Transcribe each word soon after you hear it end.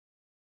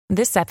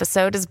This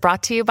episode is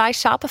brought to you by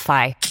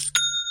Shopify.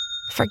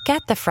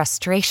 Forget the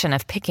frustration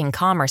of picking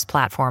commerce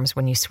platforms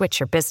when you switch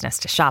your business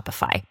to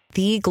Shopify,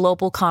 the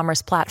global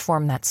commerce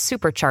platform that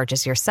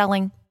supercharges your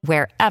selling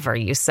wherever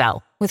you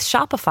sell. With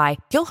Shopify,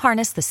 you'll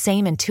harness the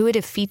same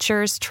intuitive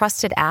features,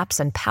 trusted apps,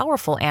 and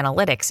powerful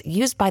analytics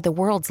used by the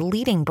world's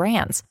leading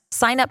brands.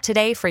 Sign up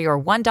today for your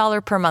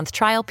 $1 per month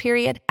trial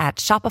period at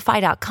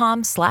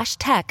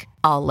shopify.com/tech,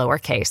 all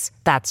lowercase.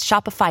 That's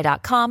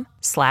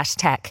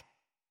shopify.com/tech.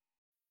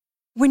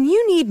 When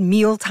you need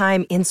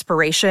mealtime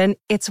inspiration,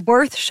 it's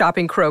worth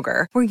shopping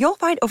Kroger, where you'll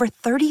find over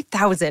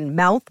 30,000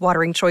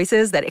 mouth-watering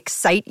choices that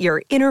excite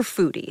your inner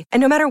foodie. And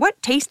no matter what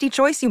tasty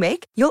choice you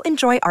make, you'll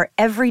enjoy our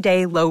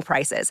everyday low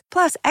prices,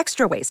 plus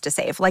extra ways to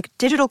save, like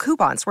digital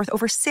coupons worth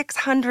over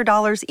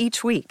 $600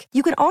 each week.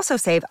 You can also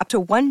save up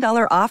to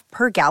 $1 off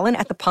per gallon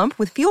at the pump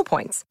with fuel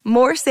points.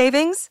 More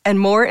savings and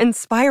more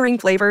inspiring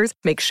flavors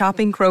make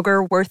shopping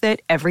Kroger worth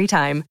it every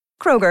time.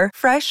 Kroger,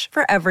 fresh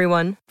for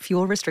everyone.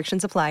 Fuel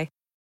restrictions apply.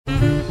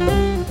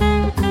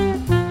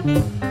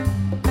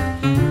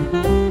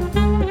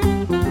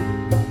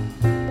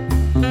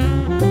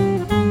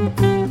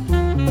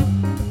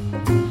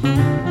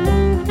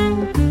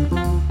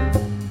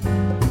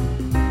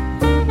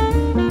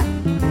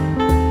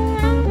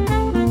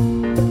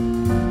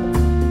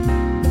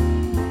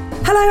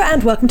 Hello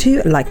and welcome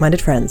to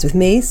Like-Minded Friends with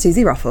me,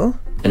 Susie Ruffle.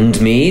 And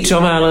me,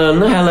 Tom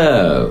Allen.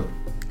 Hello.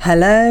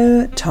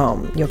 Hello,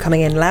 Tom. You're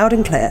coming in loud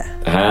and clear.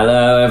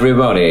 Hello,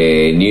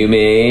 everybody. New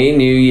me,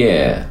 new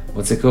year.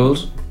 What's it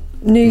called?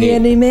 New year,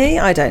 new me?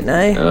 I don't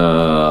know.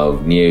 Oh,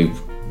 new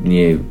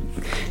me.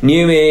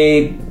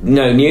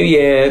 No, new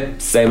year,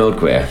 same old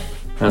queer.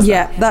 How's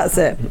that? That's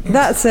it.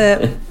 That's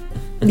it.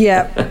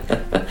 Yeah.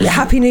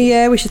 Happy New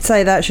Year. We should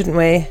say that, shouldn't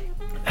we?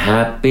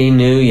 Happy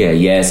New Year.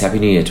 Yes, Happy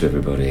New Year to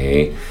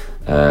everybody.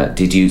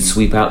 Did you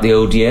sweep out the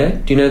old year?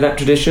 Do you know that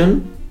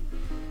tradition?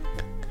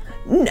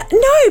 No,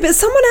 but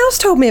someone else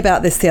told me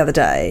about this the other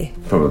day.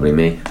 Probably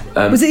me.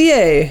 Was it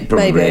you?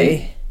 Probably.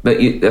 Maybe.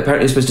 But you apparently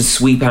you're supposed to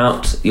sweep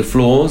out your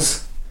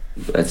floors.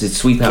 To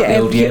sweep out the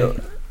old year.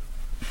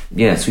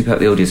 Yeah, sweep out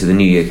the old year so the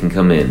new year can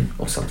come in,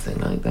 or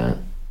something like that.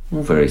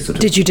 All very sort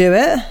of. Did you do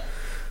it?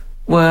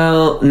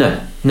 Well,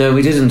 no,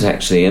 we didn't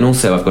actually. And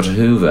also, I've got a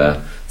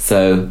Hoover,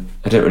 so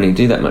I don't really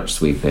do that much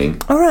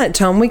sweeping. All right,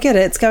 Tom, we get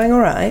it. It's going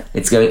all right.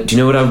 It's going. Do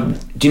you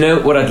know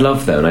what I'd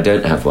love though? And I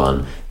don't have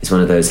one. It's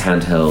one of those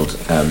handheld,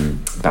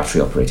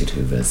 battery-operated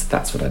Hoovers.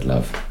 That's what I'd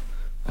love.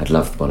 I'd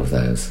love one of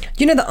those.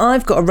 You know that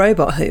I've got a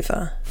robot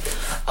Hoover?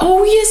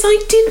 Oh yes, I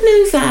did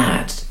know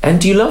that. And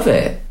do you love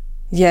it?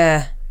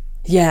 Yeah.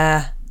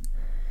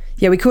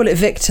 We call it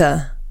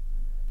Victor.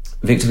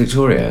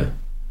 Victoria.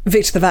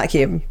 Victor the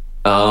vacuum.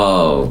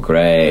 Oh,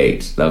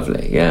 great.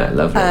 Lovely. Yeah,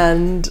 lovely.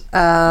 And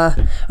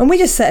we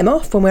just set him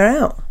off when we're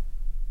out.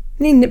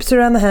 And he nips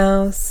around the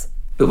house.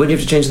 But when you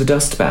have to change the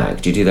dust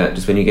bag, do you do that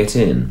just when you get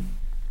in?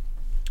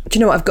 Do you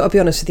know what? I've got to be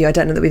honest with you. I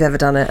don't know that we've ever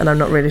done it, and I'm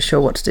not really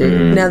sure what to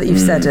do. Now that you've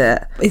said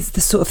it, it's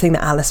the sort of thing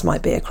that Alice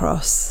might be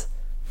across,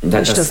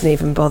 which doesn't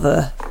even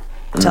bother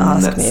to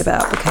ask me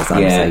about because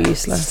I'm so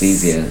useless.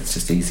 It's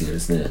just easier,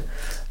 isn't it?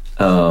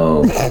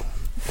 Oh.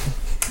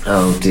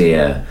 Oh,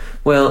 dear.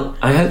 Well,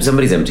 I hope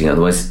somebody's emptying,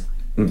 otherwise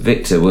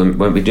Victor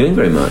won't be doing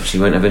very much. He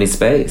won't have any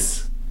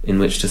space in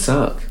which to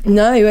suck.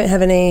 No, he won't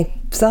have any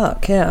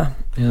suck, yeah.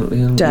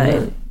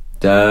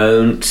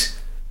 Don't.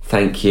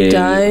 Thank you.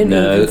 Don't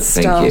no, even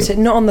start thank you. it.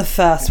 Not on the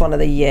first one of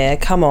the year.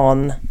 Come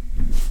on.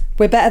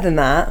 We're better than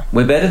that.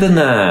 We're better than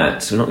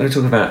that. We're not going to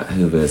talk about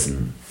Hoovers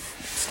and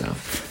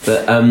stuff.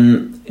 But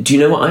do you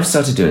know what I've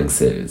started doing,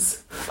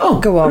 Suze?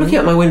 Oh, go on. I'm looking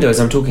out my window as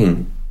I'm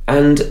talking,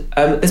 and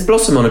there's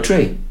blossom on a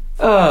tree.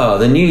 Oh,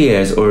 the new year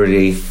is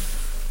already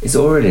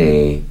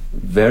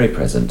very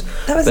present.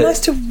 That was nice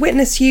to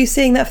witness you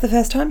seeing that for the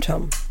first time,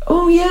 Tom.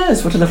 Oh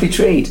yes, what a lovely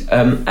treat.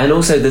 And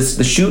also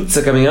the shoots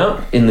are coming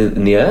up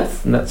in the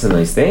earth, and that's a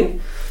nice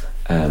thing.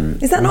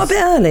 Is that not a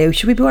bit early?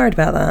 Should we be worried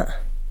about that?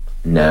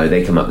 No,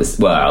 they come up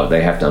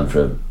they have done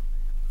for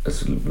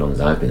as long as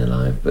I've been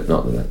alive, but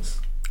not that that's...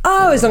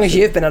 Oh, as long as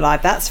you've been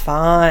alive, that's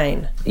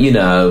fine. You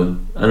know,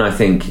 and I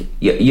think,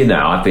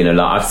 I've been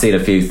alive, I've seen a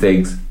few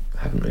things. I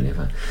haven't really, have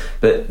I?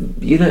 But,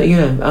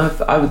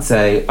 I would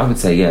say,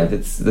 yeah,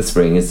 the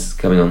spring is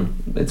coming on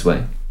its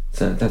way.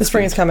 So that's the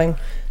spring is coming.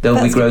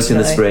 There'll be growth in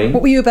the spring.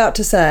 What were you about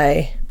to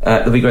say?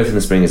 There'll be growth in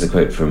the spring is a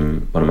quote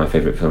from one of my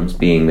favourite films,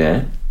 Being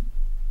There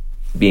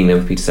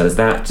with Peter Sellers.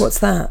 What's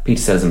that?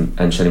 Peter Sellers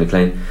and Shirley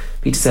MacLaine.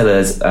 Peter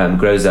Sellers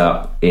grows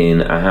up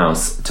in a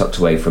house tucked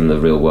away from the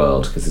real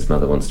world because his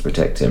mother wants to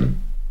protect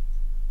him.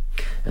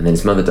 And then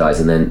his mother dies,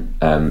 and then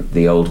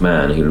the old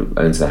man who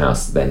owns the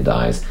house then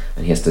dies,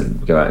 and he has to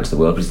go out into the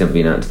world, but he's never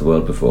been out into the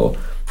world before,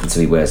 and so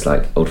he wears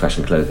like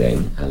old-fashioned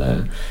clothing.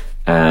 Hello.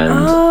 And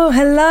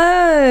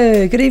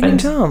hello. Good evening,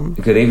 Tom.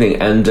 Good evening.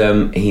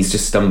 And he's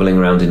just stumbling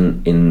around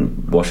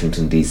in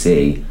Washington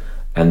DC,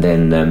 and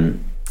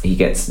then he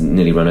gets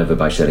nearly run over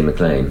by Shirley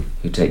MacLaine,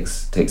 who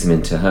takes him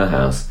into her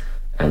house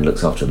and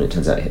looks after him. And it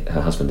turns out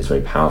her husband is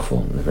very powerful,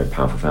 and a very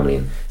powerful family,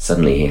 and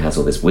suddenly he has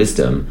all this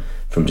wisdom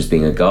from just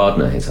being a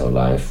gardener his whole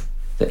life,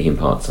 that he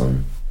imparts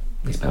on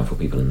these powerful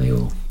people, and they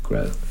all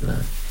grow.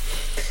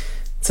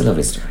 It's a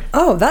lovely story.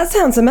 Oh, that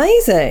sounds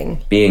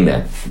amazing. Being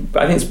there.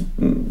 But I think it's,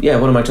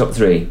 one of my top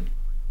 3.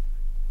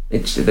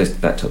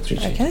 That top 3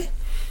 changes. Okay.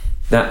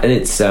 That, and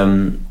it's,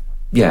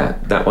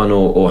 that one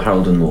or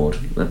Harold and Maude.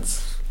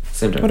 That's the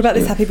same time. What about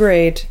This Happy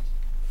Breed?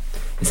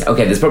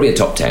 Okay, there's probably a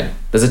top 10.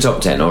 There's a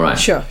top 10, all right.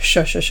 Sure.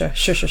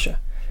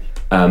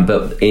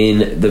 But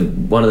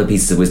in one of the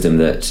pieces of wisdom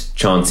that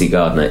Chauncey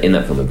Gardiner in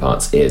that film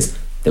imparts is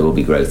there will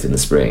be growth in the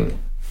spring.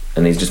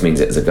 And he just means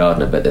it as a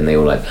gardener, but then they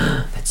all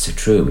that's so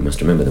true, we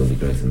must remember there will be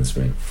growth in the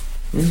spring.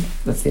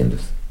 That's the end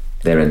of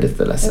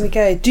the lesson. There we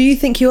go. Do you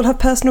think you'll have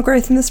personal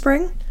growth in the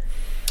spring?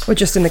 Or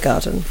just in the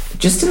garden?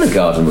 Just in the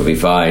garden will be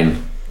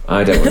fine.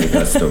 I don't want any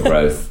personal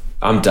growth.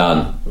 I'm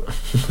done.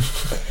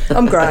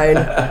 I'm grown.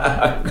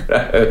 I'm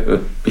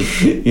grown.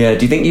 Yeah,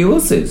 do you think you will,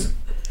 Suze?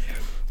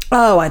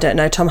 Oh, I don't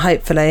know, Tom,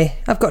 hopefully.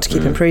 I've got to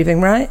keep improving,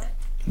 right?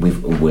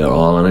 We're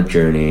all on a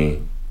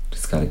journey.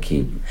 Just got to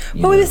keep...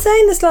 We were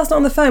saying this last night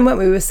on the phone, weren't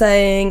we? We were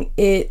saying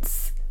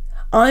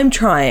I'm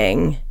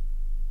trying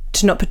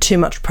to not put too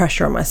much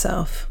pressure on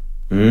myself.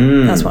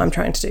 That's what I'm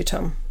trying to do,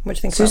 Tom. What do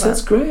you think about that?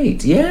 That's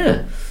great,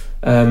 yeah.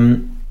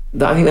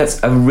 I think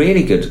that's a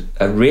really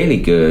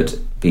good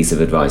piece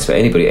of advice for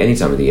anybody, any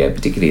time of the year,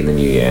 particularly in the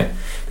new year.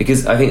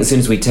 Because I think as soon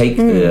as we take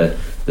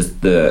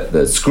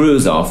the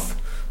screws off,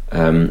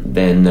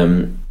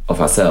 then of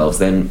ourselves,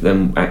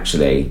 then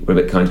actually we're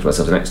a bit kinder to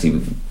ourselves, and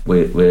actually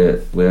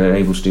we're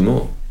able to do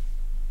more.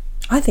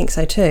 I think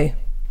so too.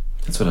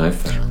 That's what I've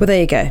found. Well, there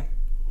you go.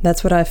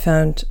 That's what I've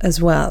found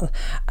as well.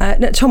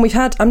 Now, Tom,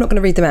 I'm not going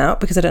to read them out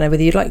because I don't know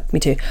whether you'd like me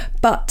to,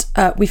 but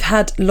we've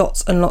had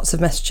lots and lots of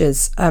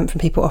messages from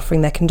people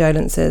offering their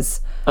condolences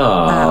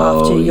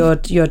after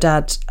your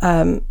dad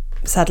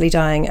sadly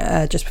dying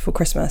just before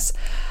Christmas.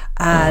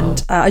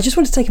 And I just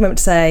want to take a moment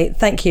to say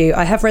thank you.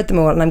 I have read them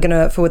all, and I'm going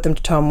to forward them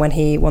to Tom when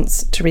he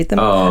wants to read them,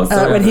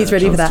 when he's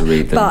ready for that.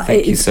 But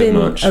it's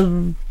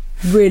been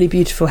really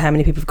beautiful how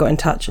many people have got in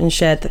touch and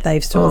shared that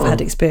they've sort of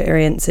had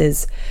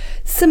experiences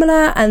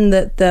similar, and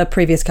that the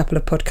previous couple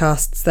of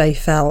podcasts they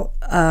felt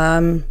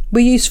were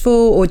useful,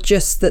 or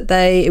just that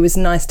it was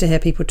nice to hear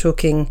people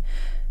talking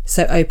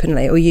so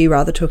openly, or you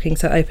rather talking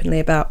so openly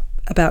about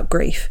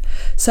grief.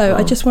 So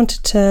I just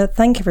wanted to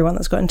thank everyone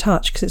that's got in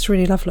touch, because it's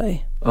really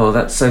lovely. Oh,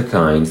 that's so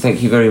kind.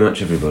 Thank you very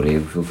much, everybody.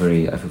 I feel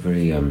very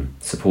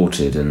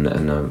supported, and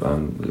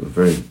I'm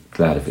very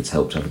glad if it's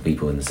helped other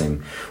people in the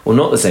same, or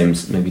not the same,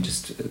 maybe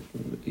just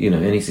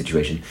any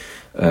situation.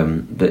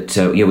 But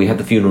we had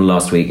the funeral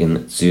last week,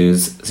 and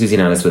Susie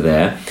and Alice were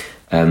there.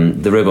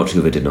 The robot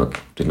Hoover did not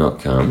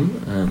come.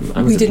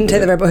 We didn't take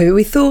the robot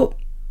Hoover.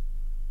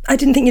 I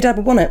didn't think your dad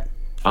would want it.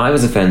 I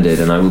was offended,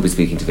 and I will be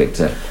speaking to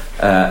Victor.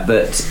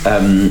 But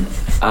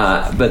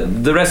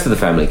the rest of the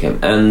family came,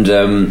 and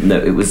no,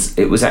 it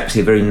was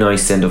actually a very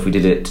nice send off. We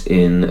did it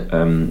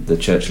in the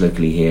church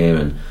locally here,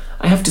 and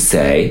I have to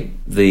say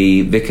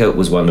the vicar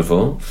was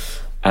wonderful,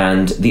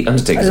 and the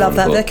undertaker. I love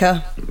that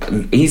vicar.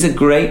 He's a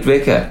great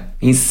vicar.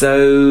 He's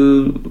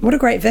so... What a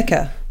great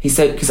vicar. He's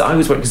so...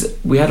 Because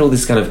we had all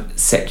this kind of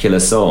secular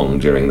song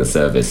during the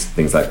service,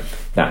 things like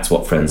That's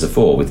What Friends Are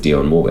For with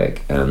Dionne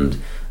Warwick,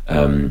 and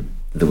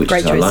The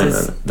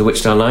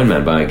Wichita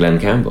Lineman by Glenn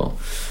Campbell,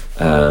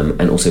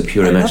 and also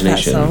Pure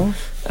Imagination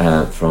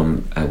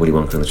from Willy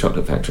Wonka and the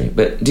Chocolate Factory.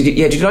 But did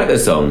you like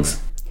those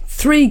songs?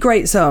 Three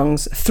great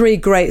songs,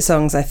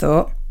 I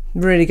thought.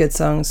 Really good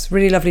songs,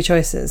 really lovely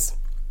choices.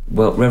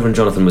 Well, Reverend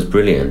Jonathan was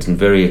brilliant and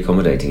very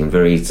accommodating and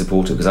very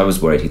supportive, because I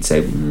was worried he'd say,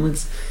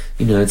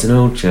 it's an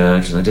old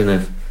church and I don't know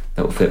if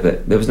that will fit,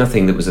 but there was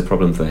nothing that was a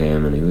problem for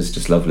him, and he was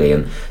just lovely.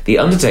 And the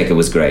undertaker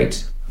was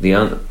great.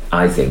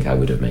 I think I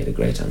would have made a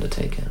great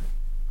undertaker.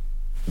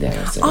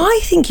 Yeah, I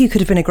think you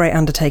could have been a great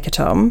undertaker,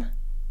 Tom.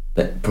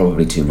 But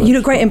probably too much. You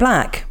look great in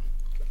black.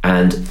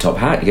 And top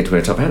hat. You get to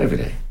wear a top hat every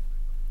day.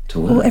 To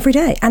work. Well, every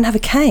day. And have a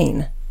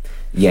cane.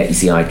 Yeah, you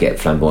see, I'd get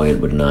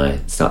flamboyant, wouldn't I?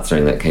 Start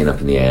throwing that cane up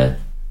in the air.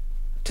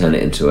 Turn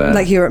it into a...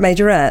 Like you were at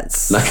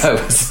Majorette's. Like I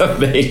was a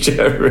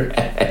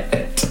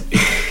Majorette.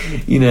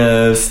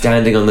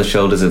 Standing on the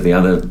shoulders of the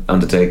other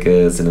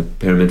undertakers in a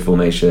pyramid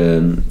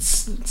formation.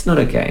 It's not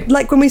okay.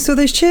 Like when we saw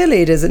those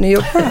cheerleaders at New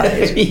York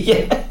Pride.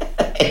 Yeah.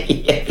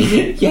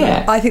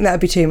 I think that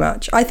would be too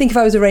much. I think if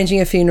I was arranging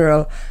a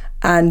funeral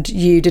and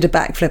you did a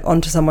backflip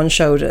onto someone's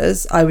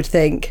shoulders, I would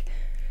think,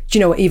 do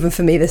you know what, even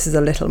for me this is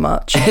a little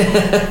much.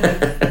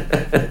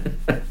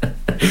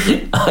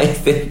 I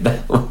think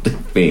that would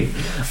have been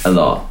a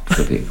lot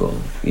for people.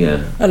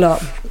 Yeah. A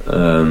lot.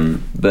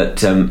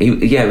 But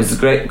it was a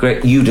great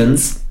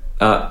Udens.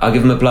 I'll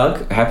give them a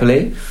plug,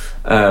 happily.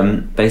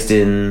 Based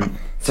in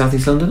South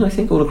East London, I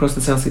think, all across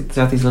the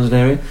South East London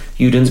area.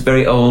 Udens,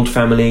 very old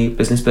family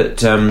business, but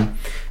the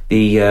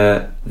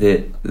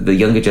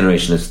younger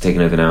generation has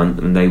taken over now,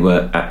 and they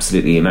were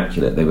absolutely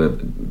immaculate. They were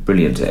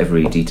brilliant at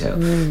every detail.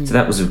 So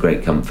that was a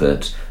great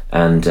comfort.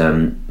 And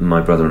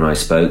my brother and I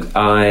spoke.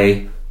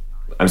 I'm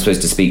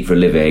supposed to speak for a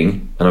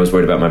living, and I was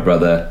worried about my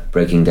brother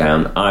breaking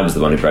down. I was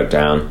the one who broke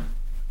down.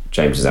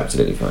 James is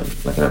absolutely fine,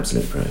 like an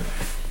absolute pro.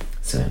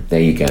 So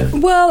there you go.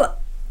 Well,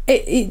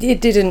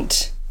 It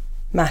didn't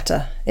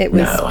matter. It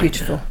was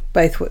beautiful.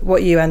 Both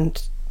what you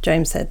and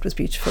James said was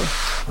beautiful.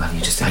 Well, I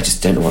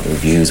just don't know what the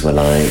reviews were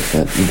like,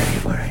 but you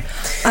don't worry.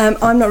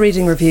 I'm not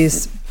reading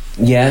reviews.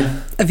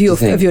 Yeah, of your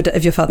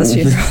father's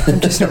funeral. I'm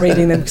just not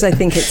reading them because I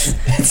think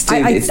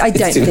I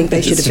don't think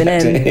they should have been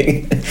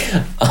in.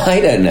 I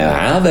don't know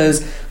how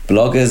those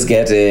bloggers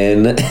get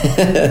in.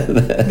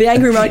 The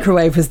angry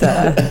microwave was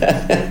there.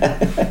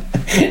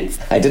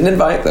 I didn't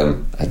invite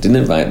them,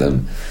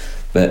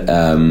 but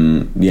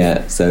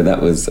so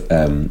that was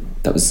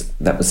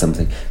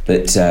something.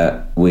 But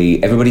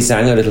everybody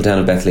sang "O Little Town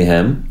of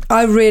Bethlehem."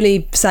 I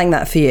really sang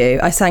that for you.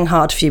 I sang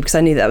hard for you because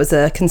I knew that was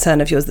a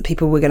concern of yours that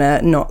people were going to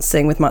not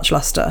sing with much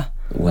lustre.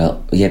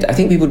 Well, yeah, I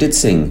think people did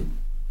sing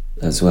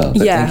as well.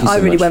 But yeah, I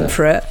really went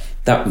for it.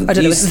 I don't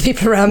know if the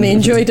people around me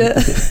enjoyed it.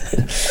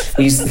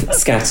 Were you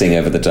scatting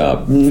over the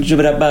top?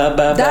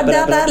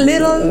 That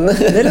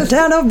little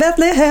town of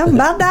Bethlehem,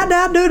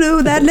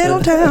 that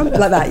little town,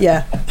 like that.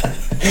 Yeah.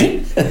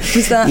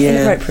 Was that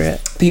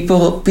inappropriate?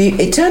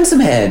 It turned some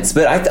heads,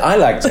 but I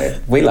liked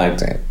it. We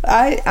liked it.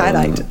 I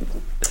liked it.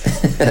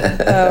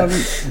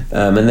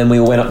 And then we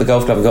all went up the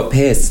golf club and got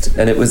pissed,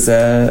 and it was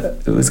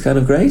kind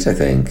of great, I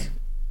think.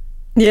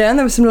 Yeah, and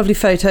there were some lovely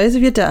photos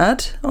of your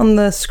dad on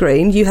the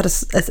screen. You had a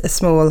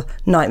small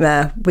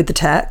nightmare with the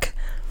tech.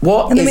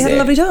 And then we had a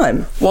lovely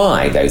time.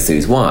 Why, though,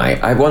 Suze? Why?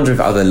 I wonder if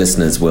other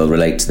listeners will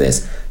relate to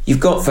this. You've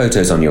got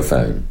photos on your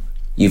phone.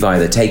 You've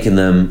either taken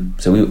them...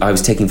 So I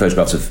was taking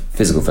photographs of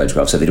physical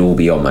photographs, so they'd all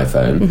be on my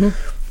phone.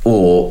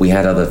 Or we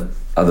had other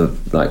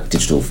like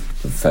digital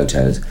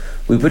photos.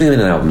 We were putting them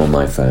in an album on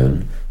my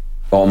phone,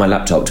 or on my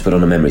laptop to put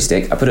on a memory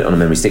stick. I put it on a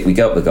memory stick. We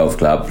go up the golf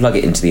club, plug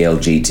it into the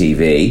LG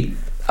TV.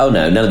 Oh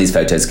no, none of these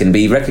photos can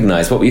be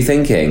recognised. What were you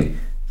thinking?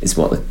 Is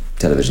what the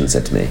television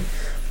said to me.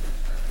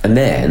 And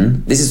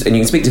then, and you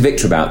can speak to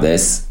Victor about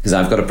this, because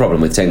I've got a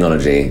problem with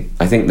technology.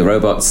 I think the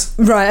robots...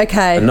 Right,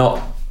 okay. Are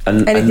not...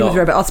 Anything with the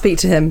robot, I'll speak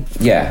to him.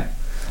 Yeah.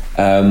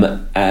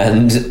 And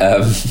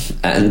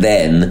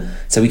then...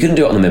 So we couldn't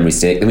do it on the memory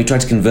stick. Then we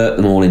tried to convert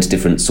them all into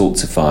different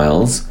sorts of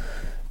files.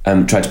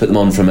 Tried to put them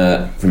on from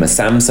a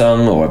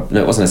Samsung,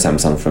 it wasn't a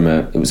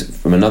Samsung, it was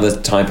from another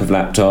type of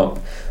laptop.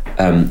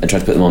 And tried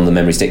to put them on the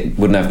memory stick.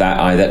 Wouldn't have that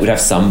either. We'd have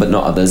some, but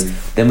not others.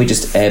 Then we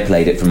just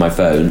airplayed it from my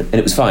phone, and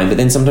it was fine. But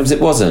then sometimes it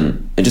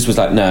wasn't. It just was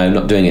like, no, I'm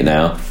not doing it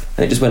now.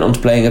 And it just went on to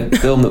playing a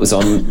film that was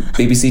on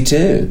BBC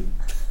Two.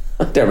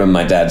 I don't remember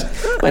my dad.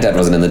 My dad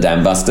wasn't in the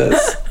Dam Busters.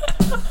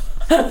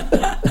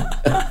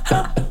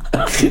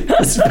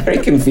 It's very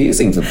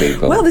confusing for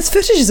people. Well, this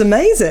footage is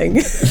amazing.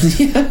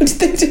 Yeah, what did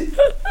they do?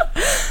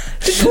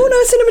 Did Paul know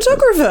a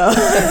cinematographer?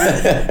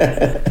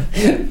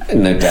 I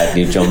didn't know Dad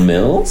knew John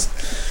Mills.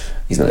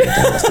 He's not in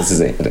Dam Busters, is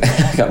he?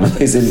 I can't remember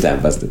he's in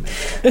Dam Busters.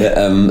 But,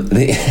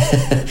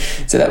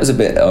 so that was a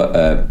bit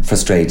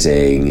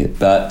frustrating.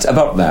 But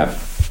apart from that,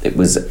 it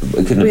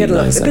couldn't have been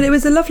nicer. But it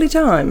was a lovely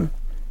time.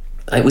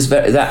 It was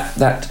very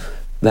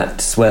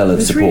that swell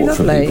of support really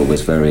from people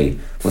was very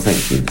well.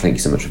 Thank you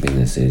so much for being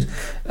there, Suze.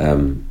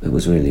 It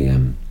was really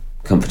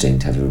comforting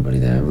to have everybody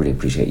there. I really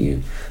appreciate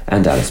you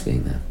and Alice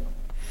being there.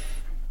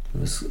 It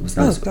was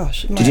nice. Oh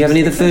gosh! Did you have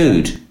any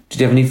food? Did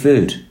you have any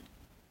food?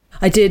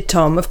 I did,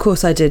 Tom. Of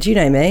course I did. You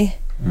know me.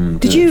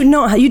 Did you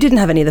not? You didn't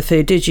have any of the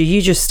food, did you?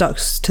 You just stuck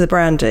to the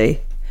brandy.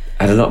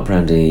 I had a lot of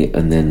brandy,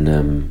 and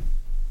then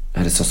I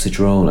had a sausage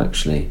roll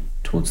actually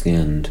towards the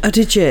end. Oh,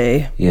 did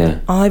you? Yeah.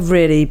 I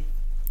really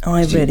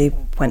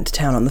went to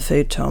town on the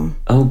food, Tom.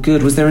 Oh,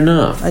 good. Was there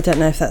enough? I don't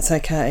know if that's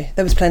okay.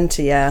 There was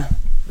plenty, yeah.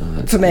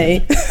 Oh, for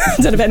me. I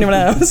don't know about anyone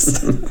else.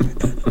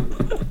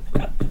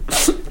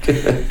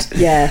 Good.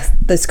 Yeah,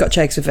 those Scotch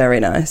eggs were very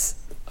nice.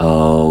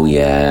 Oh,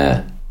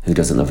 yeah. Who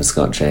doesn't love a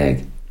Scotch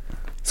egg?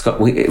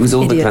 It was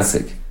all Idiots.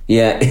 The classic.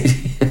 Yeah.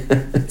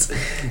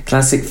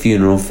 Classic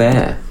funeral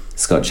fare.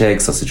 Scotch egg,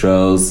 sausage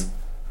rolls,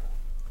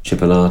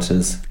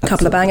 chipolatas. A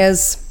couple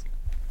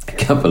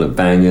of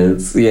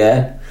bangers.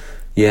 Yeah.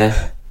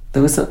 Yeah.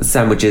 There was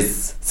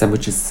sandwiches,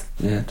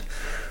 yeah.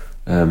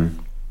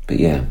 But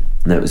yeah,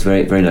 no, it was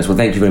very, very nice. Well,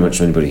 thank you very much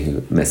to anybody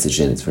who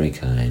messaged in. It's very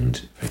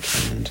kind, very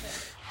kind.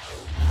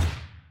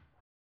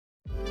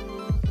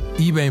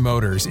 eBay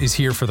Motors is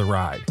here for the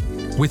ride.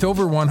 With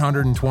over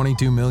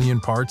 122 million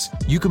parts,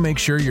 you can make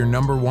sure your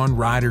number one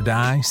ride or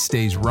die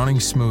stays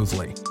running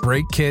smoothly.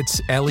 Brake kits,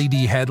 LED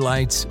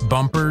headlights,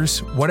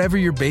 bumpers, whatever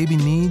your baby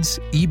needs,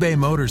 eBay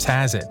Motors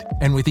has it.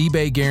 And with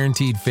eBay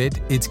Guaranteed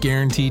Fit, it's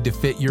guaranteed to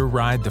fit your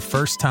ride the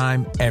first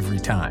time, every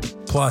time.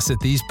 Plus, at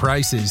these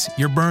prices,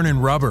 you're burning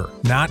rubber,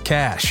 not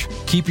cash.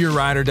 Keep your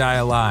ride or die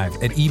alive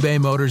at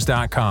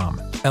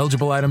ebaymotors.com.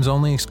 Eligible items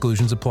only,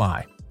 exclusions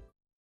apply.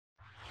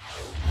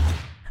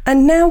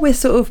 And now we're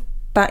sort of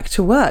back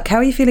to work. How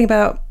are you feeling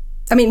about,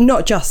 I mean,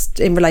 not just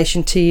in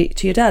relation to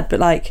your dad, but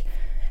like,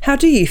 how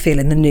do you feel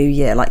in the new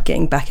year, like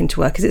getting back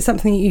into work? Is it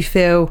something that you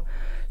feel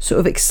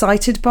sort of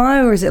excited by,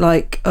 or is it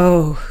like,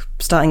 oh,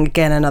 starting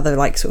again another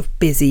like sort of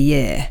busy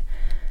year?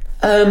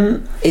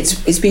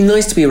 It's been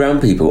nice to be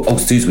around people. Oh,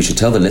 Suze, we should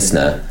tell the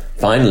listener,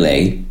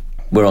 finally,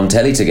 we're on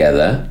telly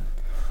together.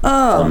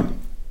 Oh,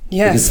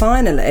 yeah,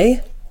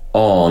 finally.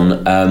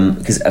 on,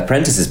 because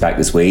Apprentice is back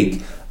this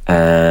week,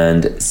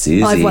 and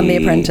Susie... I've won The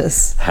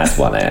Apprentice. Has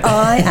won it.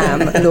 I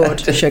am Lord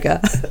Sugar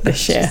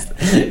this year.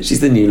 She's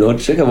the new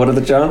Lord Sugar. What are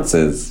the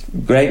chances?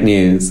 Great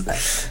news.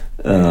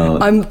 Oh.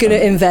 I'm going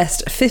to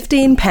invest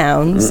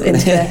 £15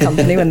 into their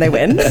company when they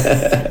win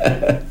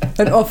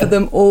and offer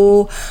them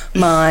all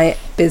my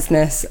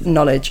business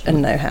knowledge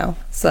and know-how.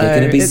 So they're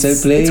going to be so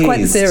pleased. It's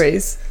quite the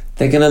series.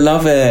 They're going to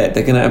love it.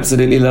 They're going to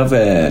absolutely love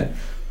it.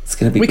 It's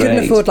going to be great. We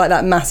couldn't afford like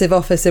that massive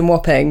office in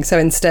Wapping, so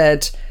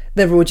instead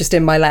they're all just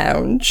in my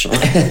lounge.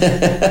 Imagine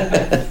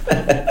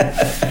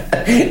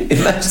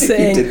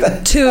Seeing if you did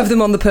that. 2 of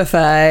them on the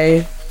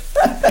buffet.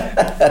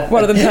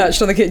 One of them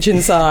perched on the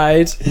kitchen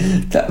side.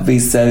 That would be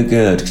so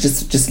good.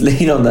 Just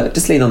lean on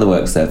the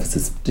work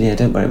surfaces. Yeah,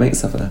 don't worry, make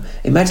yourself at home.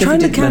 Imagine Try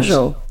if you and did look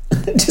casual.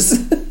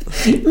 just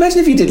imagine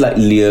if you did like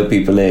lure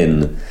people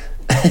in,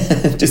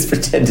 just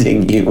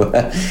pretending you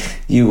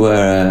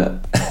were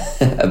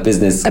a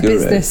business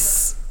guru.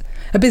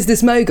 A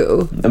business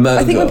mogul. A mogul.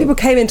 I think when people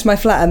came into my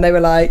flat and they were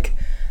like,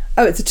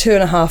 "Oh, it's a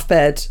 2.5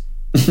 bed."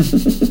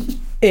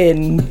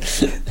 In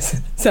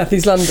South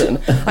East London,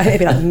 I think they'd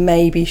be like,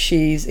 maybe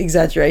she's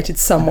exaggerated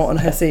somewhat on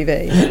her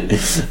CV.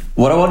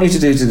 What I want you to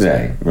do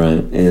today,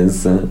 right,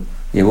 is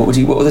what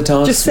were the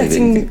tasks?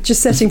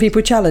 Just setting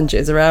people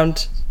challenges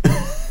around.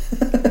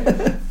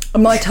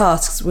 My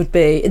tasks would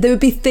be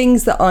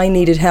things that I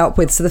needed help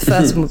with. So the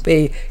first one would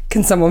be,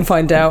 can someone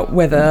find out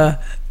whether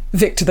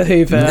Victor the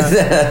Hoover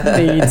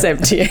needs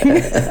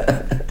emptying?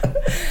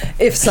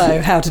 If so,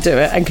 how to do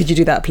it, and could you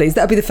do that, please?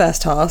 That would be the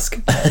first task.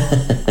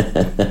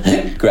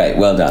 Great,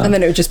 well done. And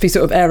then it would just be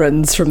sort of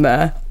errands from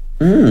there.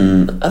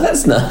 Oh,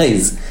 that's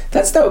nice.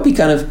 That would be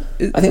kind of...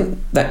 I think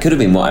that could have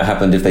been what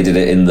happened if they did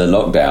it in the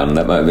lockdown.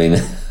 That might have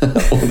been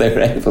all they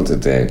were able to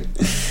do.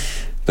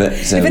 But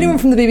if anyone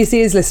from the BBC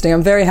is listening,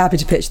 I'm very happy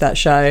to pitch that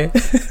show.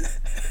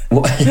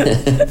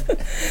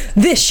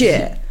 This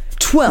year,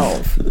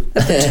 12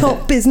 of the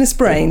top business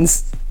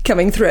brains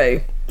coming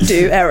through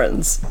do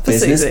errands for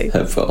business Susie.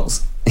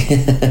 Hopefuls.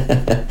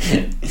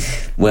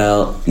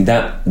 Well,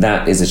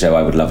 that is a show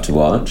I would love to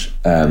watch.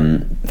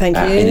 Thank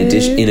you. In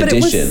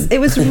addition, it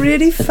was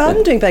really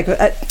fun doing Bake Off.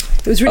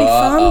 It was really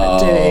fun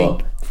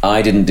doing.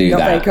 I didn't do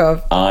that. Bake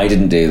Off. I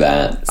didn't do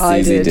that.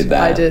 Susie did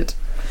that. I did.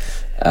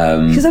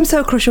 Because I'm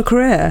so across your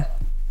career.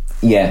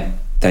 Yeah,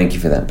 thank you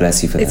for that.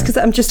 Bless you for that. It's because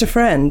I'm just a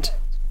friend.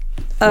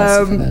 Bless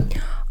you for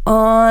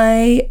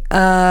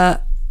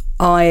that.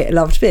 I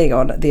loved being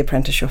on The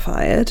Apprentice, You're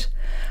Fired.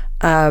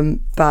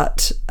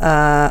 But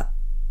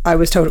I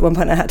was told at one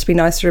point I had to be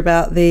nicer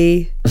about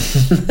the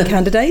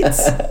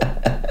candidates.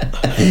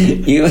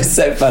 You were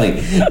so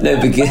funny.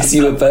 No, because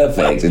you were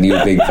perfect and you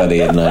were being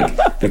funny, and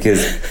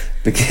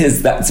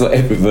because that's what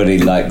everybody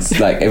likes.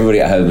 Like,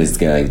 everybody at home is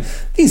going,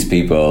 these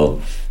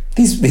people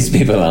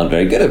aren't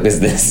very good at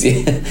business.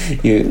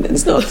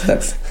 It's not.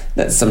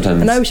 That's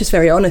sometimes. And I was just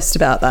very honest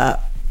about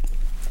that.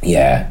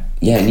 Yeah,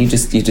 and you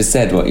just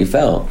said what you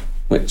felt,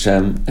 which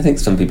I think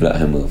some people at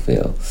home will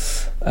feel.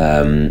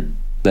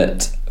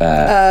 But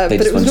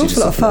it was an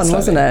awful lot of fun,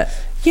 wasn't it?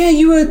 Yeah,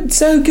 you were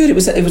so good. It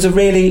was a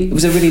really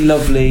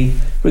lovely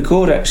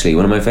record, actually.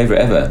 One of my favourite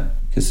ever,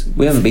 because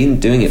we haven't been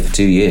doing it for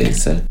 2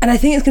 years. So. And I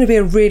think it's going to be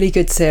a really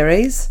good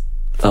series.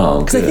 Oh,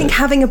 because I think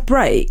having a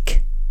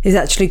break is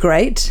actually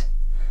great.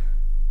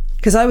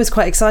 Because I was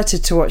quite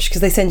excited to watch,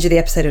 because they send you the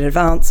episode in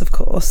advance, of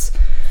course.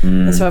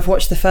 And so I've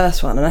watched the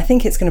first one, and I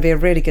think it's going to be a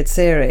really good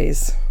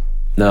series.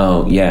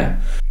 No, yeah.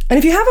 And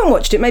if you haven't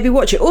watched it, maybe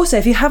watch it. Also,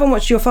 if you haven't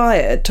watched You're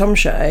Fired, Tom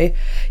Show,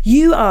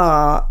 you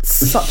are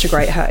such a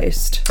great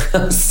host.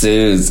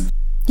 Suze.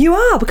 You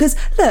are, because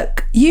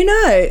look,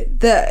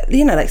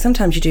 like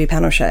sometimes you do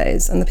panel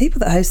shows and the people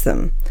that host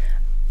them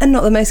are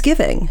not the most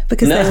giving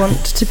because they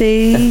want to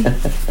be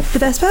the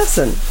best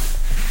person.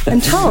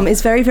 And Tom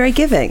is very, very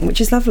giving, which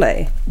is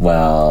lovely.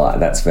 Well,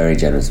 that's very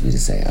generous of you to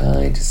say.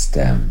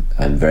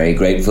 I'm very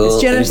grateful.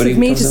 It's generous of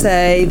me to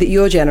say that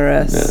you're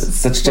generous.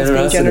 Such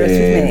generosity. Generous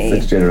with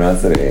me. Such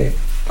generosity.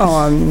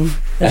 On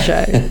the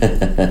show.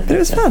 But it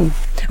was fun.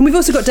 And we've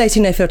also got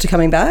Dating No Filter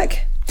coming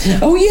back.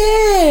 Oh,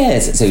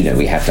 yes! So,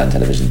 we have done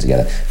television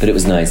together, but it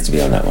was nice to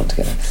be on that one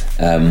together.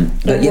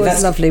 It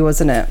was lovely,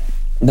 wasn't it?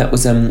 That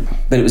was,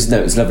 but it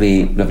was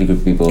lovely group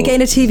of people.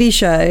 Again, a TV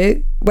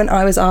show when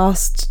I was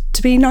asked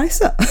to be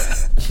nicer.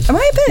 Am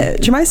I a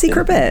bitch? Am I a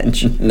secret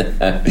bitch?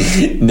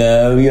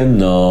 No, you're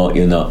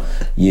not.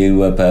 You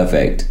were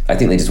perfect. I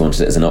think they just wanted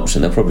it as an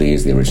option. They'll probably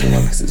use the original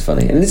one because it's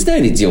funny. And it's no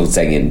need you're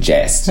saying it in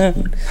jest.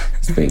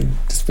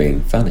 Just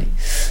being funny.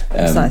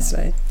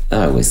 Precisely.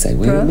 I always say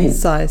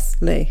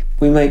precisely.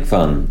 We make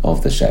fun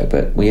of the show,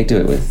 but we do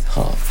it with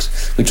heart.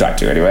 We try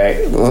to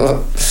anyway.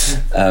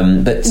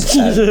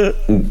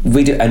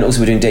 We do, and also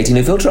we're doing Dating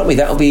No Filter, aren't we?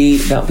 That'll be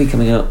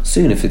coming out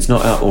soon if it's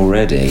not out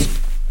already.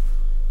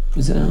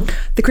 Is it out?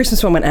 The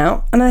Christmas one went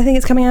out, and I think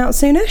it's coming out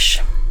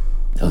soonish.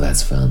 Oh,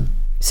 that's fun.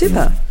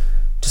 Super.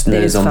 Just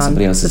nose on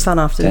somebody else's it's a fun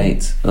afternoon.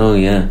 dates. Oh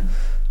yeah.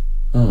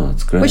 Oh,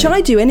 it's great. Which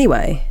I do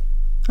anyway.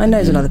 I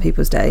nose on other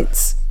people's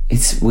dates.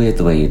 It's weird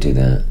the way you do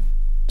that.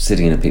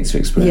 sitting in a Pizza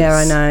Express. Yeah,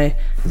 I know.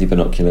 With your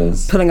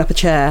binoculars. Pulling up a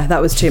chair.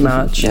 That was too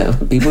much. Yeah,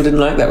 people didn't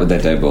like that with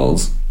their dough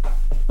balls.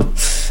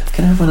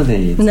 Can I have one of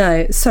these?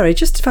 No, sorry,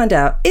 just to find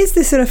out, is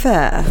this an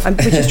affair? We're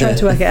just trying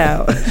to work it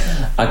out.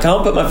 I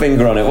can't put my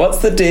finger on it. What's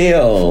the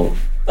deal?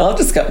 I'll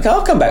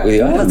come back with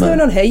you. What's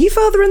going on here? Are you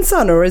father and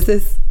son, or is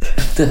this...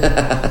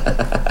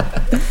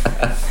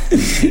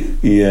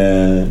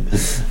 Yeah.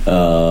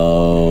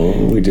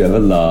 Oh, we do have a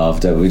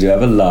laugh, don't we? We do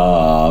have a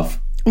laugh.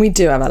 We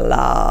do have a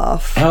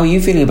laugh. How are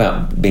you feeling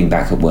about being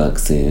back at work,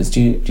 Suze? Do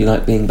you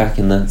like being back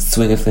in the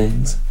swing of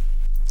things?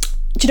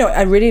 Do you know what?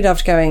 I really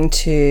loved going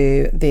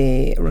to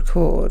the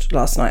record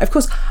last night. Of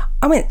course,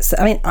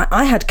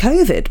 I had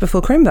COVID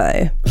before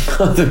Crimbo. I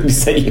thought you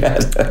said you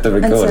had the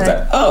record.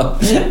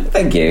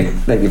 Thank you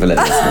for letting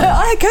us know.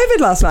 I had COVID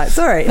last night.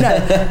 Sorry,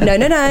 no.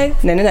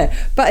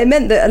 But it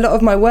meant that a lot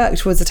of my work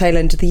towards the tail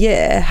end of the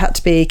year had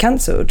to be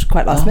cancelled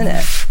quite last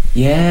minute.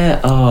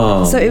 Yeah.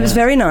 So it was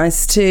very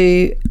nice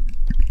to.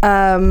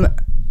 I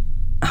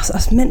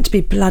was meant to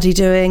be bloody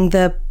doing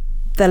the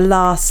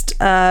last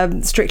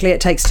Strictly It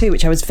Takes Two,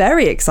 which I was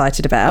very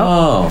excited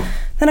about.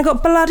 Then I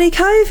got bloody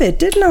COVID,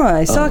 didn't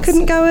I? So I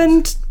couldn't go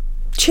and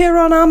cheer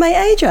on our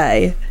mate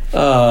AJ.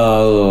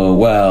 Oh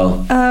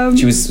well,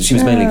 she was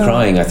mainly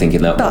crying, I think,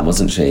 in that one,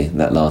 wasn't she?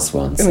 That last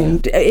one. So. I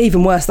mean,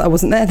 even worse that I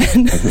wasn't there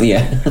then.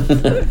 Yeah.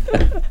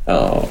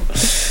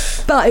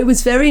 But it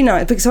was very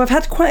nice because I've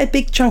had quite a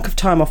big chunk of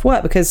time off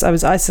work because I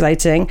was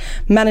isolating.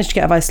 Managed to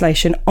get out of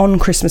isolation on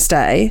Christmas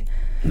Day.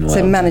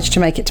 So managed to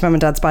make it to Mum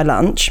and Dad's by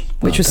lunch,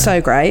 which was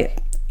so great.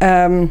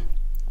 When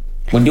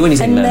you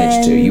say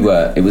managed to,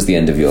 it was the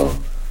end of your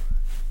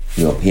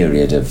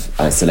period of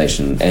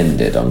isolation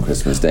ended on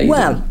Christmas Day.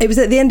 Well, it was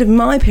at the end of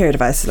my period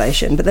of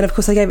isolation, but then of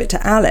course I gave it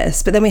to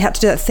Alice. But then we had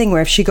to do that thing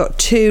where if she got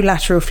 2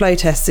 lateral flow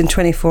tests in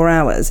 24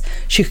 hours,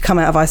 she could come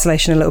out of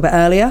isolation a little bit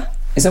earlier.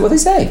 Is that what they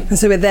say? And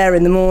so we're there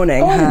in the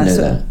morning. I didn't know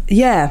that.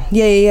 Yeah.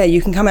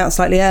 You can come out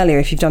slightly earlier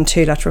if you've done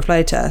 2 lateral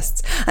flow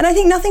tests. And I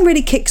think nothing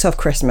really kicks off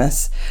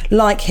Christmas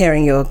like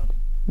hearing your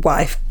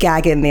wife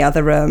gag in the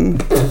other room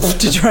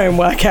to try and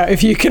work out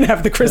if you can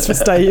have the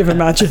Christmas day you've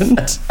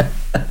imagined.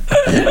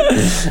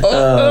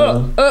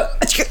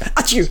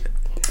 Achoo.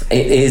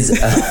 It is.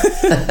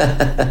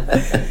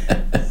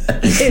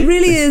 It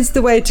really is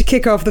the way to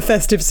kick off the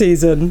festive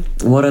season.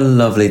 What a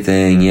lovely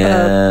thing,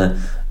 yeah.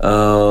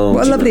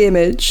 What a lovely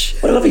image.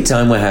 What a lovely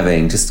time we're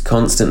having, just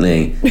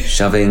constantly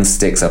shoving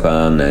sticks up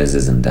our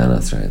noses and down our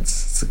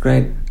throats. It's a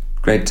great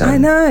time. I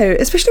know,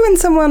 especially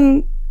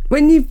sometimes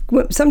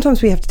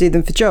we have to do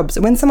them for jobs,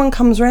 and when someone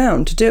comes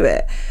round to do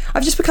it,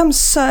 I've just become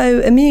so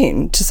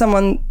immune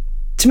to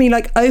me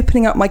like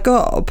opening up my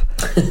gob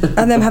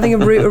and then having a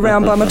root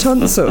around by my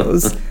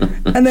tonsils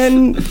and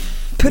then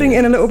putting it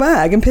in a little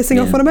bag and pissing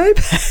off on a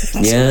moped.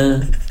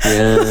 Yeah.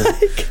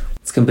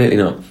 It's completely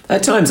not.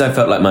 At times I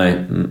felt like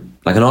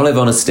like an olive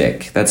on a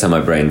stick. That's how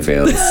my brain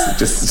feels.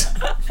 Just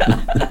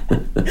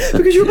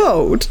because you're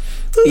bold.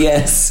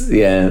 Yes.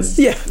 Yeah.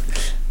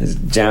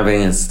 Just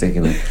jabbing and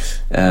sticking it.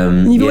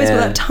 You've always got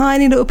that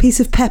tiny little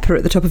piece of pepper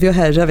at the top of your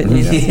head, haven't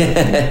you?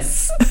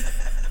 Yes.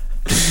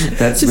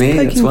 That's just me.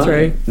 That's why.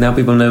 Through. Now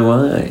people know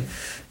why.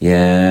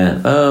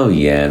 Yeah. Oh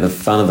yeah. The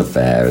fun of the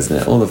fair, isn't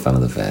it? All the fun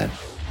of the fair.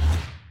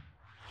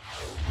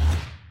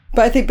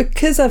 But I think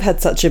because I've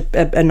had such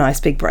a nice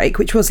big break,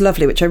 which was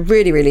lovely, which I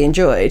really, really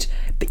enjoyed.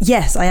 But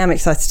yes, I am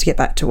excited to get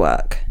back to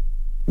work.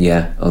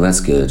 Yeah. Oh, that's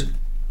good.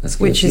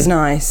 Which is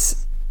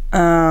nice.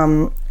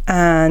 And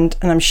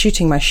I'm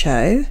shooting my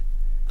show.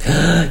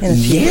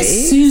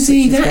 Yes,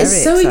 Susie, that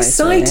is so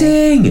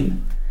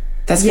exciting.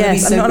 That's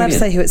yes, I'm not allowed to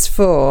say who it's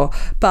for,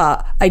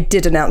 but I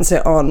did announce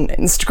it on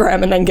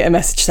Instagram and then get a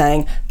message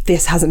saying,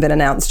 this hasn't been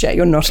announced yet.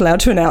 You're not allowed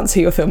to announce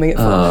who you're filming it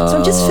for. So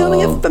I'm just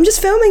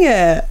filming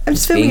it.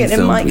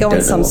 It might go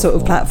on some sort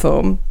of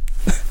platform.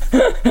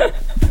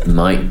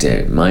 Might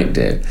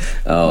do.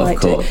 Oh, of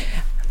course.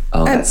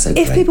 Oh, that's so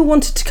great. If people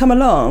wanted to come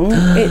along,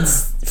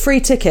 it's free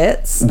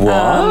tickets.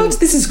 What?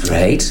 This is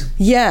great.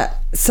 Yeah.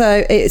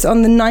 So it's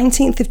on the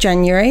 19th of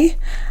January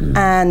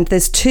and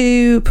there's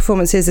 2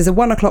 performances. There's a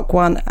 1:00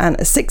 one and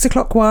a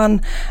 6:00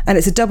 one, and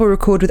it's a double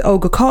record with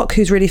Olga Koch,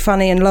 who's really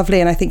funny and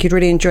lovely, and I think you'd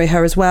really enjoy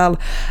her as well.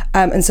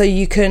 And so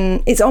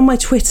it's on my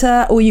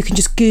Twitter, or you can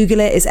just Google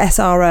it. It's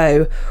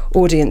SRO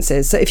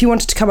Audiences. So if you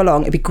wanted to come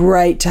along, it'd be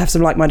great to have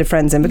some like-minded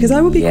friends in, because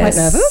I would be quite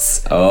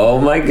nervous. Oh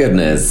my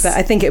goodness. But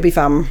I think it'd be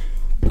fun.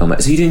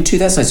 So you're doing 2,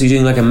 that's nice. So you're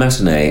doing like a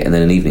matinee and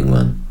then an evening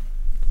one?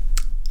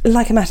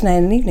 Like a matinee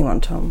and an evening one,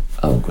 Tom.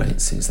 Oh,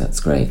 great, Suze, that's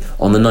great.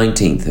 On the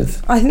 19th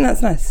of... I think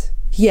that's nice.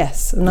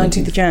 Yes, the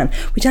 19th of Jan,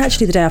 which is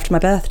actually the day after my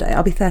birthday.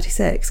 I'll be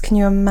 36. Can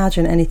you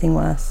imagine anything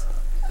worse?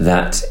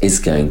 That is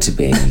going to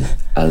be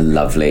a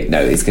lovely... No,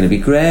 it's going to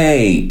be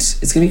great.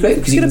 It's going to be great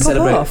because you can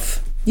celebrate...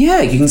 Off. Yeah,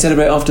 you can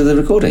celebrate after the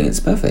recording. It's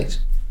perfect.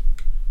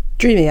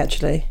 Dreamy,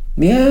 actually.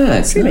 Yeah,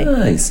 it's dreamy.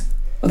 Nice.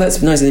 Well,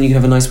 that's nice, and then you can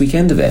have a nice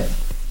weekend of it.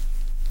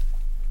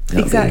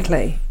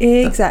 Exactly.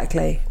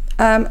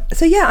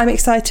 So yeah, I'm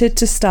excited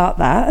to start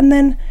that, and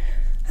then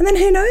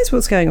who knows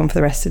what's going on for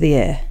the rest of the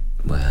year.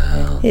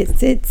 Wow.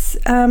 It's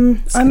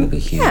I'm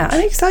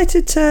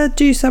excited to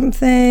do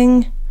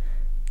something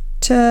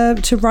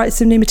to write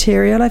some new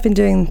material. I've been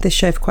doing this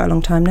show for quite a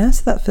long time now,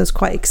 so that feels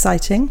quite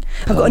exciting.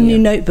 I've got a new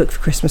notebook for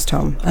Christmas,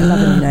 Tom. I love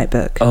a new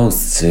notebook. Oh,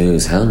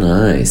 Suze, how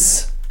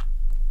nice.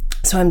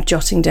 So I'm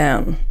jotting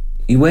down.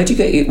 Where'd you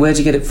get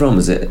it from?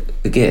 Was it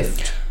a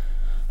gift?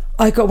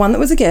 I got one that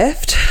was a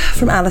gift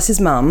from Alice's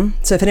mum.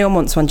 So if anyone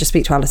wants one, just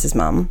speak to Alice's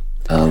mum.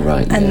 Oh,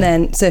 right. And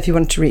then, so if you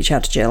wanted to reach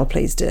out to Jill,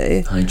 please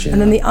do. Hi, Jill.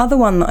 And then the other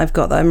one that I've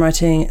got that I'm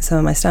writing some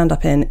of my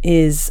stand-up in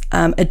is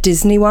a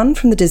Disney one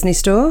from the Disney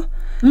store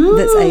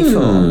that's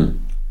A4.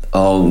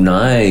 Oh,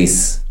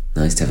 nice.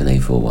 Nice to have an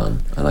A4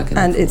 one. I like it.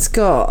 And it's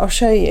got, I'll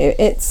show you,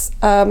 it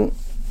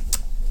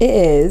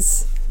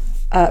is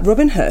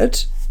Robin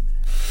Hood.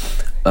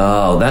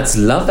 Oh, that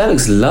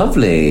looks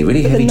lovely.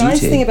 Really heavy duty. The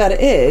nice thing about it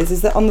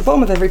is that on the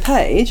bottom of every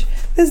page,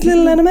 there's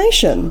little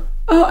animation.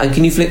 Oh, and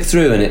can you flick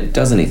through and it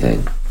does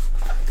anything?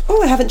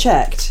 Oh, I haven't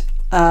checked.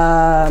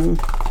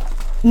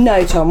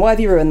 No, Tom, why have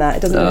you ruined that?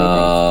 It doesn't do anything.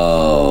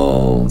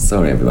 Oh,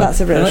 sorry, everyone.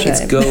 That's a real shame.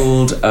 It's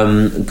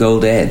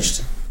gold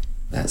edged.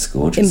 That's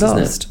gorgeous,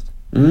 embossed.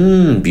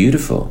 Isn't it?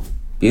 Beautiful.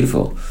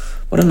 Beautiful.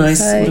 What a nice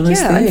thing.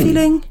 I'm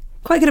feeling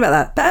quite good about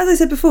that. But as I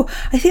said before,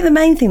 I think the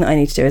main thing that I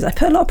need to do is I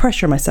put a lot of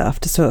pressure on myself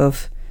to sort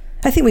of,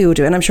 I think we all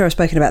do, and I'm sure I've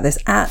spoken about this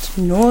ad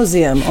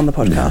nauseum on the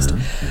podcast.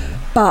 Yeah.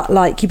 But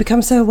like, you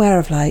become so aware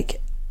of like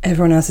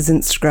everyone else's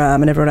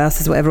Instagram and everyone else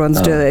is what everyone's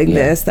doing,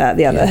 this, that,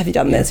 the other. Have you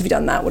done this? Have you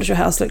done that? What does your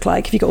house look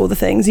like? Have you got all the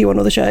things? Are you on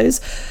all the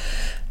shows?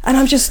 And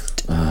I'm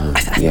just,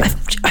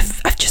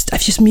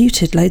 I've just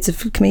muted loads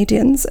of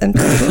comedians and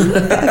people.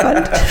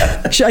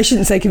 I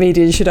shouldn't say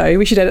comedians, should I?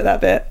 We should edit that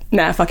bit.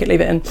 Nah, fuck it,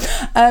 leave it in.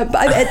 But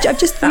I've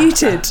just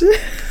muted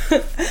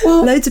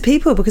loads of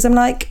people because I'm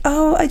like,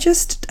 I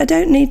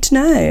don't need to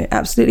know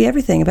absolutely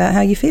everything about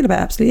how you feel about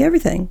absolutely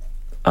everything.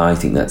 I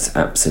think that's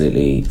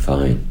absolutely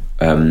fine.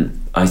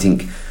 I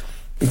think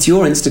it's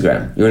your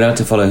Instagram. You're allowed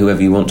to follow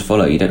whoever you want to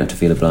follow. You don't have to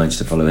feel obliged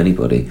to follow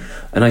anybody.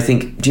 And I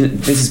think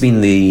this has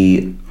been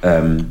the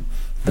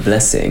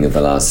blessing of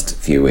the last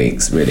few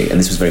weeks, really. And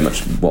this was very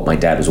much what my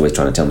dad was always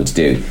trying to tell me to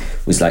do.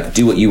 Was like,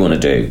 do what you want to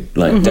do.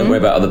 Like, don't worry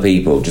about other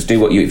people. Just do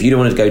what you. If you don't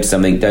want to go to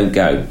something, don't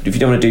go. If you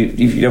don't want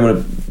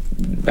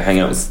to hang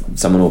out with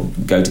someone or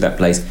go to that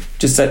place,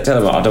 just tell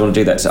them, I don't want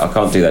to do that. I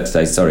can't do that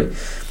today. Sorry.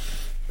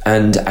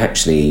 And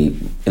actually,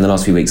 in the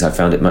last few weeks, I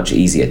found it much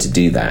easier to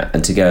do that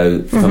and to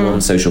go, if I'm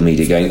on social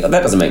media going, that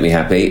doesn't make me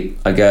happy,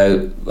 I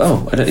go,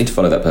 I don't need to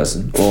follow that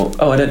person. Or,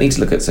 I don't need to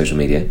look at social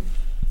media.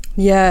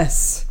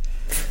 Yes.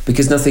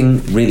 Because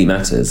nothing really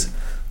matters.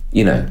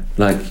 You know,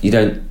 like, you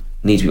don't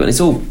need to be... And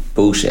it's all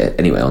bullshit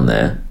anyway on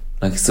there.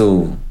 Like, it's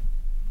all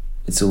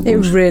bullshit.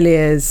 It really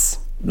is.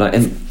 Like,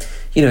 and,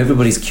 you know,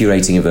 everybody's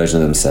curating a version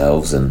of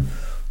themselves and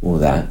all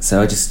that.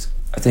 So I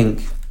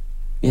think,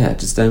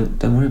 just don't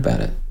worry about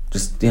it.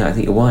 I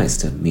think you're wise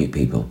to mute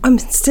people. I'm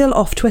still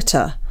off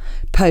Twitter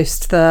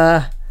post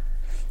the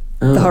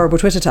horrible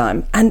Twitter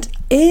time, and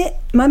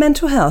my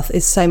mental health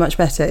is so much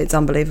better. It's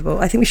unbelievable.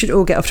 I think we should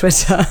all get off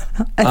Twitter.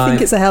 I think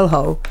it's a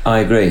hellhole. I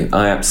agree.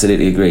 I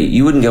absolutely agree.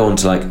 You wouldn't go on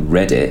to like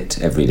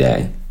Reddit every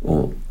day,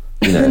 or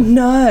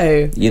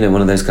no,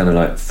 one of those kind of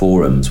like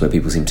forums where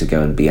people seem to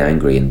go and be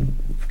angry and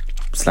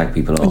slag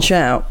people off and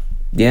shout.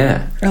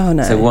 Yeah. Oh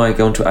no. So why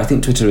go on to? I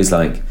think Twitter is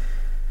like.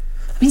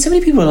 I mean, so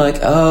many people are like,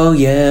 oh,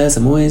 yes,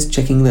 I'm always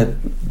checking the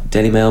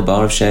Daily Mail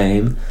bar of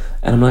shame.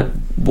 And I'm like,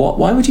 what?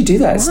 Why would you do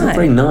that? It's not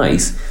very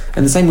nice.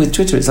 And the same with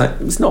Twitter. It's like,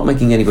 it's not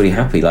making anybody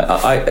happy. Like,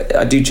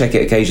 I do check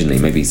it occasionally,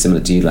 maybe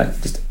similar to you,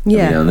 like, just every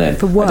now and then.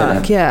 For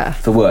work,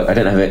 For work. I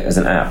don't have it as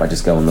an app. I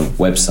just go on the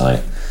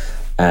website.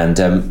 And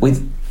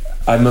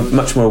I'm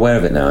much more aware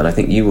of it now, and I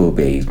think you will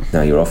be,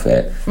 now you're off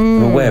it.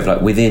 I'm aware of, like,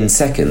 within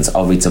seconds,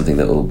 I'll read something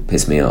that will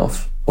piss me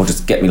off. Or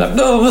just get me like,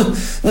 no,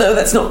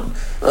 that's not,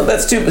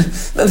 that's too,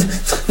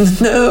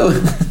 no.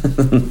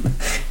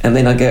 And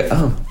then I go,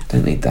 I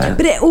don't need that.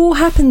 But it all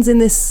happens in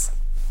this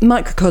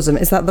microcosm.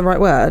 Is that the right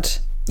word?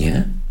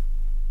 Yeah.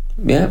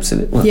 Yeah,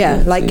 absolutely.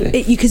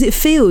 Well, because it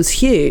feels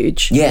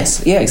huge.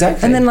 Yes, yeah,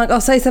 exactly. And then like I'll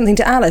say something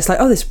to Alice, like,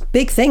 this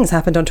big thing's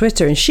happened on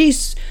Twitter, and she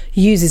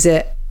uses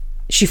it.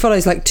 She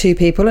follows like 2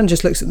 people and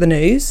just looks at the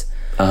news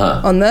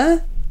on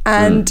there.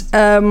 And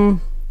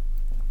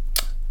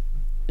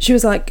she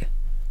was like,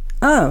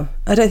 I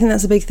don't think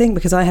that's a big thing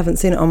because I haven't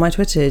seen it on my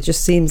Twitter. It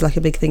just seems like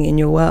a big thing in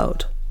your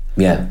world.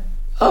 Yeah.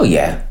 Oh,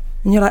 yeah.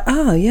 And you're like,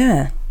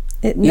 yeah.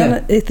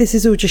 This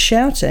is all just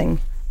shouting.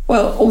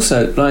 Well,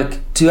 also, like,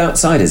 to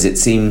outsiders, it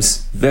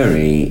seems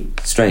very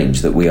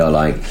strange that we are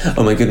like,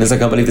 oh my goodness, I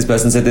can't believe this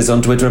person said this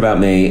on Twitter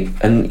about me.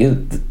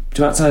 And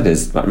to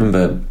outsiders, I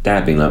remember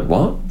Dad being like,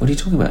 what? What are you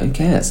talking about? Who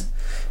cares?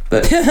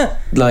 But,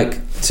 like,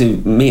 to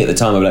me at the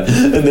time, I'm like,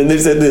 and then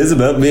they've said this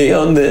about me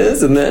on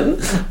this, and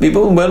then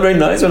people weren't very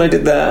nice when I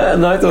did that,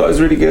 and I thought I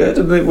was really good,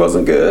 and it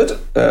wasn't good.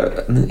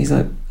 And then he's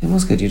like, it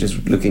was good. You're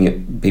just looking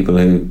at people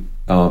who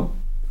are,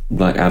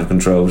 like, out of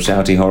control,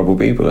 shouty, horrible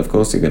people. Of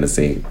course you're going to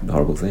see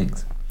horrible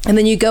things. And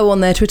then you go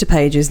on their Twitter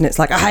pages and it's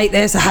like, I hate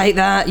this, I hate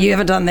that, you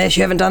haven't done this,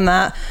 you haven't done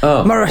that.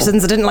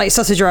 Morrison's, I didn't like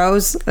sausage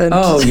rolls. And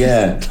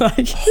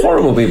like,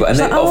 horrible people. And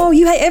like,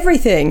 you hate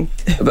everything.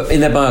 But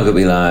in their bio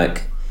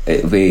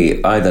it'd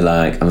be either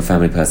like, I'm a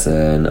family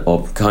person,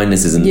 or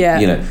kindness isn't,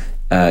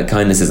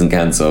 kindness isn't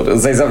cancelled. It'll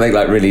say something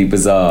like really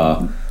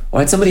bizarre. Or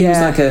I had somebody who's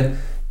like a,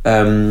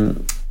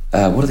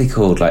 what are they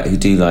called? Like, who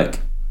do like,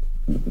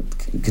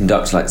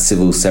 conduct like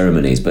civil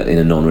ceremonies, but in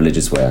a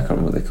non-religious way. I can't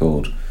remember what they're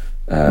called.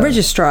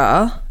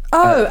 Registrar.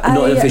 Not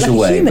an official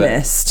way,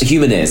 humanist. But a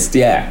humanist,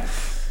 yeah.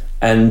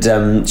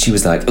 And she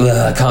was like,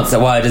 I can't say,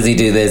 why does he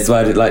do this?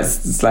 Why did like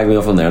slag me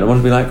off on there? And I want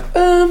to be like,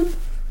 I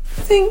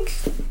think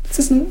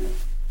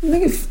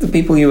if the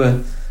people you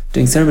were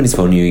doing ceremonies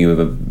for knew you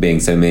were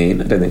being so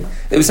mean, I don't think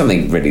it was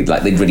something really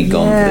like they'd really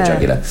gone for the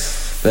jugular.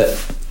 But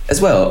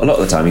as well, a lot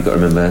of the time you've got to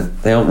remember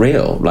they aren't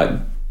real. Like,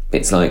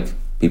 it's like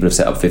people have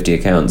set up 50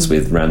 accounts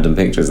with random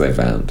pictures they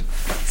found.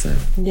 So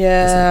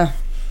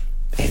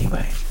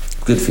anyway.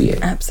 Good for you.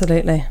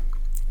 Absolutely.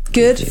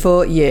 Good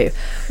for you.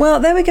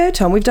 Well, there we go,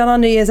 Tom. We've done our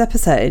New Year's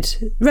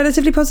episode.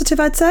 Relatively positive,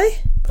 I'd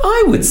say.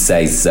 I would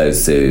say so,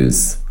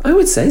 Suze. I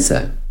would say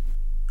so.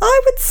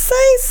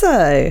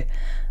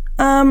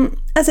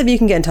 As ever, you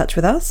can get in touch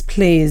with us.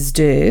 Please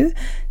do.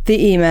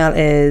 The email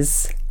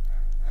is...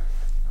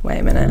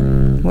 Wait a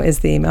minute. What is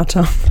the email,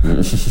 Tom?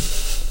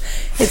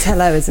 It's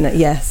hello, isn't it?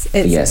 Yes.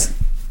 Yes.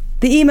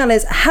 The email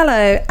is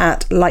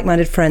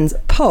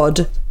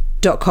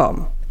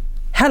hello@likemindedfriendspod.com.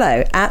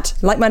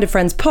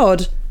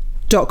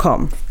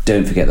 hello@likemindedfriendspod.com.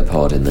 Don't forget the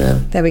pod in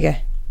there. There we go.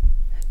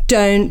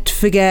 Don't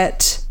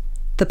forget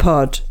the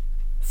pod,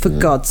 for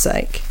God's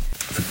sake.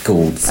 For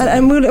God's sake.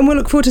 And we'll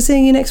look forward to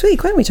seeing you next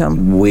week, won't we,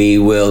 Tom? We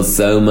will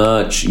so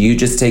much. You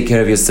just take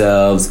care of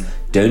yourselves.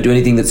 Don't do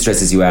anything that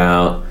stresses you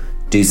out.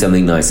 Do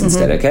something nice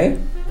instead, okay?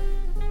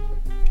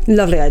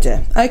 Lovely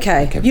idea.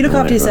 Okay. You look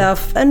after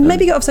yourself and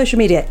maybe get off social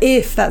media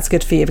if that's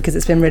good for you, because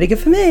it's been really good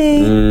for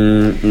me.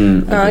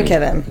 Okay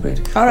then.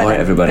 Agreed. All right,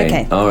 everybody.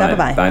 Okay. All right.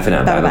 Bye-bye. Bye for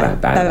now. Bye-bye.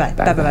 Bye-bye.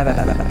 Bye-bye.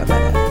 Bye-bye.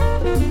 Bye-bye.